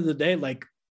at the end of the day, like,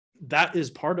 that is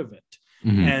part of it.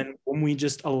 And when we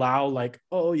just allow, like,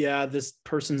 oh yeah, this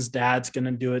person's dad's going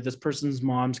to do it, this person's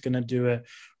mom's going to do it,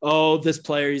 oh, this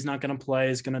player, he's not going to play,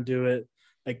 is going to do it,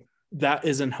 like, that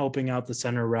isn't helping out the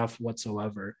center ref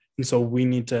whatsoever. And so we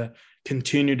need to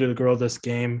continue to grow this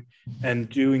game, and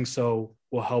doing so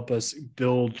will help us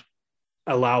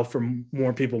allow for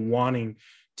more people wanting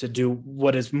to do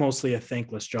what is mostly a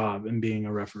thankless job in being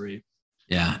a referee.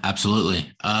 Yeah,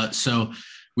 absolutely. So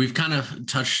we've kind of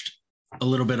touched a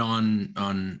little bit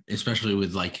on especially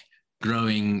with like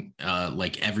growing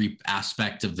like every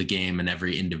aspect of the game and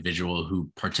every individual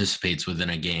who participates within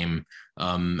a game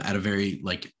at a very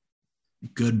like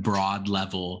good broad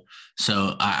level.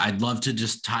 So I'd love to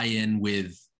just tie in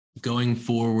with going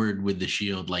forward with the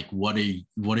Shield. Like what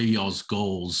are y'all's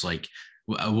goals? Like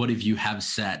what have you have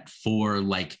set for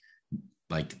like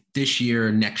this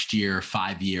year, next year,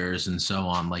 5 years, and so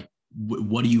on? Like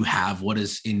what do you have? What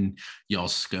is in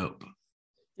y'all's scope?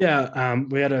 Yeah,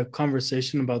 we had a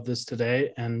conversation about this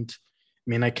today, and I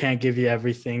mean, I can't give you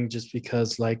everything just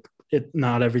because like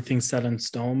not everything's set in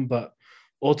stone, but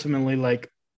ultimately, like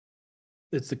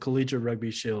it's the Collegiate Rugby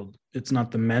Shield. It's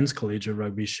not the men's Collegiate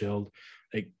Rugby Shield.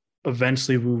 Like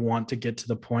eventually, we want to get to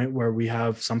the point where we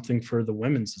have something for the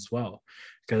women's as well,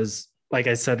 because like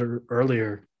I said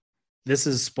earlier, this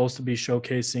is supposed to be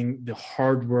showcasing the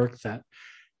hard work that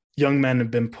young men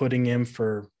have been putting in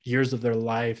for years of their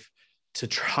life to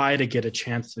try to get a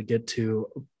chance to get to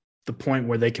the point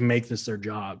where they can make this their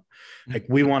job. Like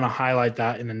we want to highlight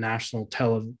that in a national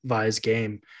televised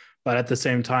game, but at the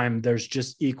same time, there's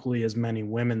just equally as many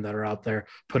women that are out there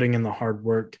putting in the hard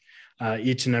work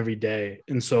each and every day.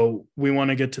 And so we want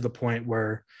to get to the point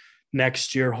where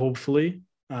next year, hopefully,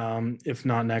 if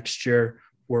not next year,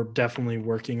 we're definitely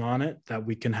working on it, that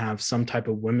we can have some type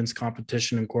of women's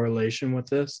competition in correlation with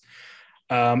this.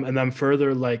 And then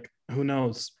further, like, who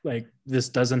knows, like this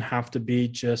doesn't have to be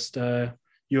just a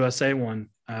USA one.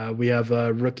 We have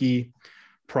a rookie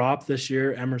prop this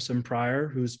year, Emerson Pryor,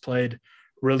 who's played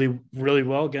really, really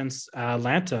well against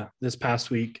Atlanta this past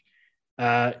week.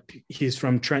 He's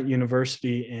from Trent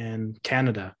University in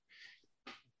Canada.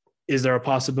 Is there a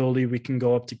possibility we can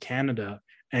go up to Canada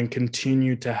and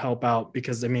continue to help out?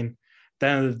 Because I mean, at the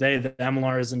end of the day, the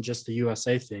MLR isn't just the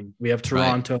USA thing. We have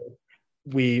Toronto. Right.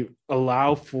 We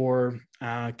allow for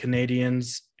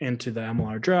Canadians into the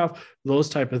MLR draft, those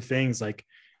type of things. Like,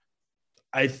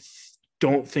 I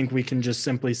don't think we can just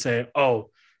simply say, oh,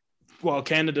 well,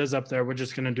 Canada's up there, we're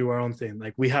just going to do our own thing.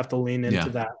 Like, we have to lean into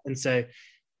that and say,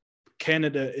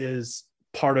 Canada is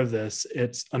part of this.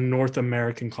 It's a North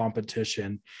American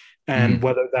competition. And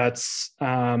whether that's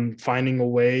finding a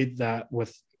way that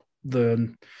with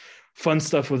the fun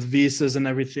stuff with visas and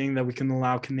everything that we can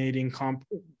allow Canadian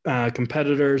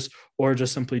competitors, or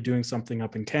just simply doing something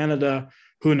up in Canada,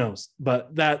 who knows?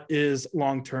 But that is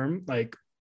long-term, like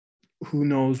who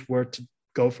knows where to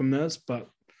go from this. But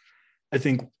I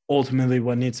think ultimately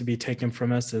what needs to be taken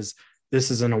from us is this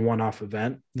isn't a one-off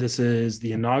event. This is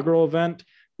the inaugural event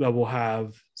that will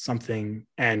have something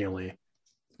annually.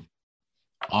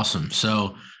 Awesome.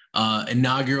 So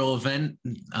inaugural event,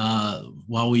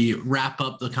 while we wrap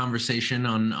up the conversation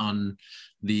on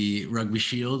the Rugby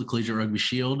Shield, the Collegiate Rugby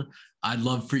Shield, I'd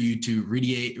love for you to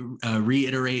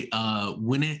reiterate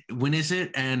when is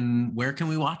it and where can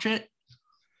we watch it?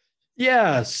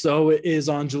 Yeah, so it is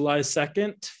on July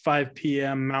 2nd, 5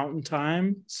 p.m. Mountain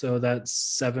Time. So that's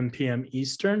 7 p.m.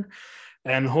 Eastern.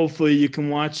 And hopefully you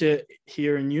can watch it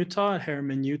here in Utah, at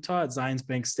Harriman, Utah, at Zions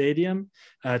Bank Stadium.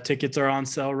 Tickets are on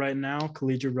sale right now,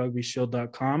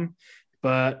 collegiaterugbyshield.com.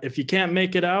 But if you can't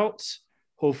make it out,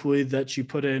 hopefully that you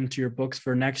put it into your books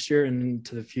for next year and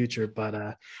into the future.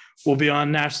 But we'll be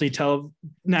on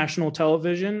national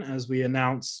television, as we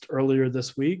announced earlier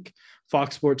this week,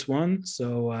 Fox Sports 1.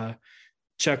 So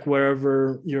check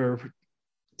wherever your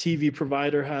TV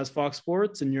provider has Fox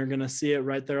Sports, and you're going to see it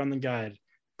right there on the guide.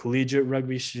 Collegiate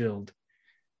Rugby Shield.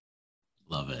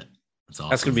 Love it. That's awesome.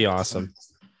 That's going to be awesome.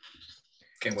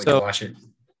 Can't wait to watch it.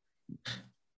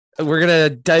 We're going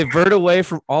to divert away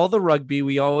from all the rugby.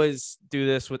 We always do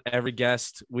this with every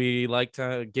guest. We like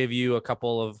to give you a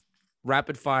couple of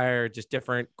rapid fire, just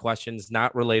different questions,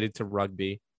 not related to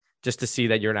rugby, just to see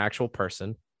that you're an actual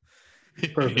person.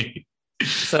 Perfect.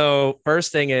 So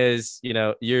first thing is,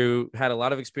 you had a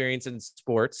lot of experience in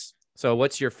sports. So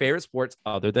what's your favorite sports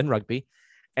other than rugby?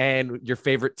 And your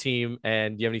favorite team,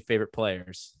 and do you have any favorite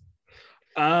players?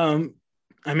 I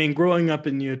mean, growing up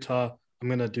in Utah, I'm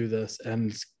going to do this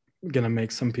and it's going to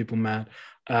make some people mad.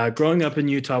 Growing up in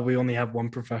Utah, we only have one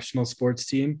professional sports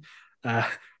team. I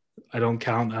don't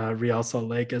count Real Salt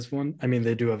Lake as one. I mean,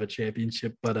 they do have a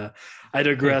championship, but I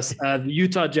digress. The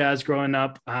Utah Jazz growing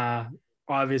up,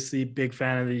 obviously big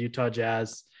fan of the Utah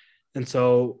Jazz. And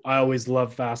so I always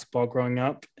loved basketball growing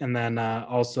up, and then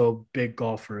also big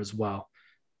golfer as well.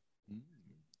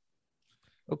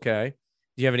 Okay.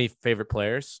 Do you have any favorite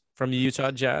players from the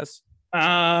Utah Jazz?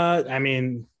 I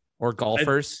mean, or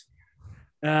golfers?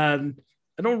 I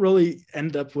don't really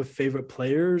end up with favorite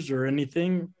players or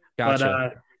anything.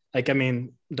 Gotcha. But I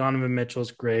mean, Donovan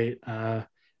Mitchell's great. And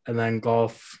then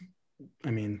golf,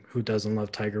 I mean, who doesn't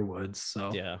love Tiger Woods?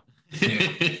 So Yeah.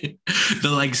 The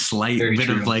like slight Very bit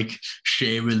true. of like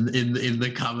shame in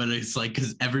the comment. It's like,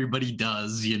 because everybody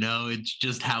does, it's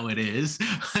just how it is.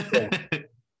 Yeah.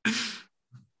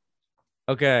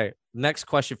 Okay. Next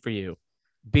question for you: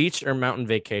 beach or mountain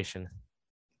vacation?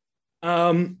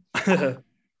 Um,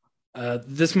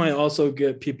 this might also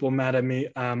get people mad at me.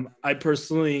 I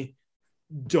personally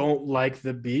don't like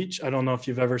the beach. I don't know if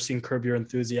you've ever seen Curb Your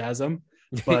Enthusiasm,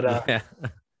 but Yeah.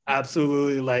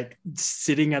 absolutely, like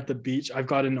sitting at the beach. I've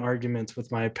gotten arguments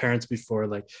with my parents before,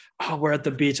 like, oh, we're at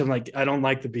the beach. I'm like, I don't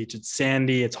like the beach. It's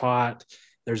sandy, it's hot,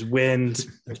 there's wind,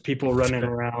 there's people running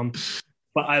around.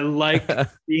 But I like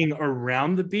being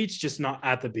around the beach, just not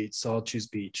at the beach. So I'll choose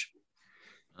beach.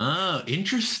 Oh,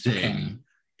 interesting.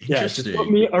 Okay. Yeah, just put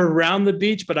Interesting. me around the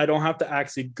beach, but I don't have to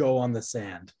actually go on the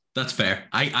sand. That's fair.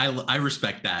 I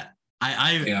respect that.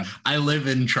 Yeah. I live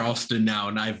in Charleston now,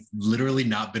 and I've literally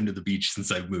not been to the beach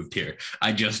since I've moved here.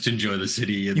 I just enjoy the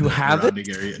city and You the haven't?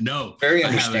 surrounding area. No, Very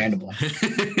I haven't. understandable.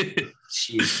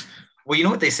 Jeez. Well, you know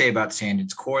what they say about sand?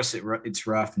 It's coarse, it's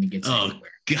rough, and it gets Oh everywhere.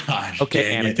 gosh, Okay,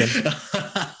 dang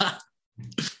Anakin.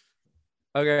 it.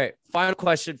 Okay. Final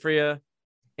question for you: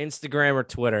 Instagram or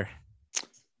Twitter?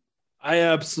 I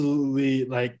absolutely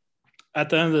like, at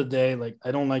the end of the day, like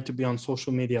I don't like to be on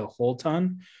social media a whole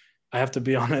ton. I have to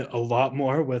be on it a lot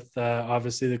more with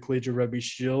obviously the Collegiate Rugby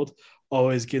Shield,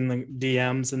 always getting the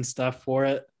DMs and stuff for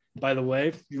it. By the way,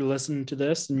 if you're listening to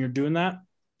this and you're doing that,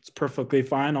 it's perfectly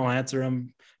fine. I'll answer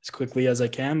them as quickly as I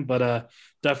can, but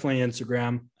definitely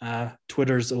Instagram.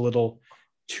 Twitter's a little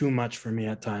too much for me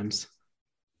at times.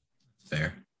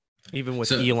 Fair. Even with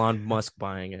So- Elon Musk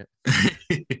buying it.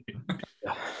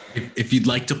 If you'd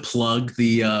like to plug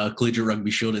the Collegiate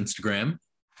Rugby Shield Instagram,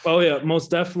 Oh yeah,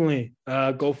 most definitely.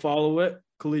 Go follow it,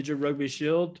 Collegiate Rugby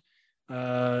Shield.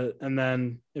 And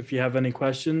then if you have any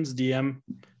questions, DM.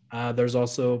 There's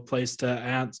also a place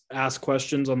to ask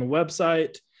questions on the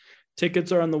website.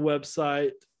 Tickets are on the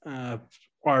website.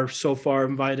 Our so far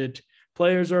invited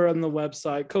players are on the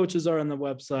website. Coaches are on the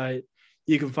website.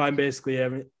 You can find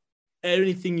basically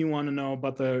anything you want to know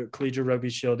about the Collegiate Rugby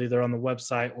Shield either on the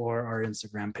website or our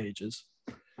Instagram pages.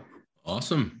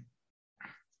 awesome.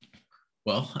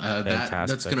 Well, that's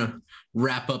Fantastic. gonna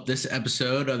wrap up this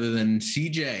episode. Other than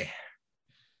CJ,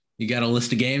 you got a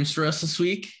list of games for us this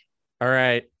week? All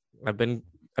right. I've been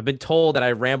told that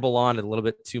I ramble on a little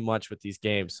bit too much with these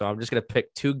games, so I'm just gonna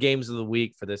pick 2 games of the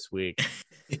week for this week.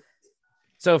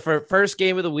 So for first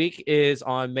game of the week is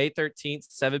on May 13th,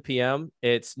 7 p.m.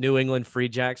 It's New England Free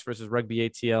Jacks versus Rugby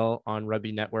ATL on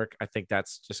Rugby Network. I think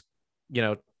that's just,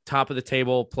 top of the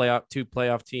table playoff. 2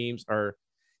 playoff teams are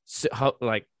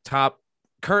like top.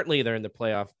 Currently, they're in the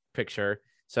playoff picture.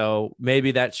 So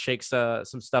maybe that shakes some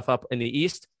stuff up in the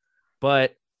East.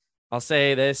 But I'll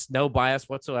say this, no bias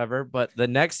whatsoever. But the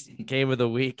next game of the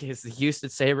week is the Houston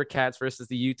SaberCats versus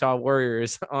the Utah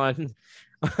Warriors on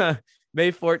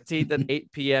May 14th at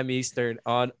 8 p.m. Eastern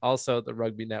on also the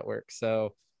Rugby Network.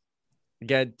 So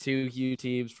again, 2 huge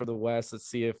teams for the West. Let's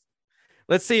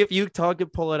see if Utah can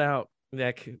pull it out.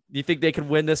 Nick, do you think they can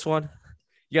win this one?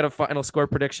 You got a final score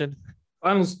prediction?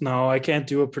 Finals, no, I can't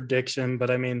do a prediction, but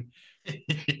I mean,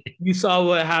 you saw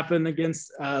what happened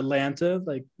against Atlanta.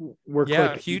 Like we're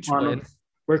clicking huge on win. them.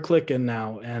 We're clicking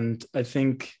now, and I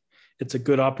think it's a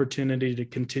good opportunity to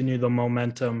continue the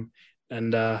momentum,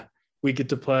 and we get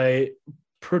to play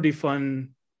pretty fun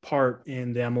part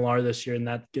in the MLR this year, and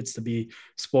that gets to be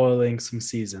spoiling some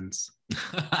seasons.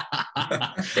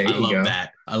 There you go.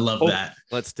 I love Oh. that.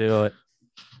 Let's do it.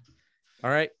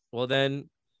 All right. Well, then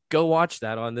go watch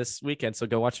that on this weekend. So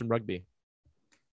go watch some rugby.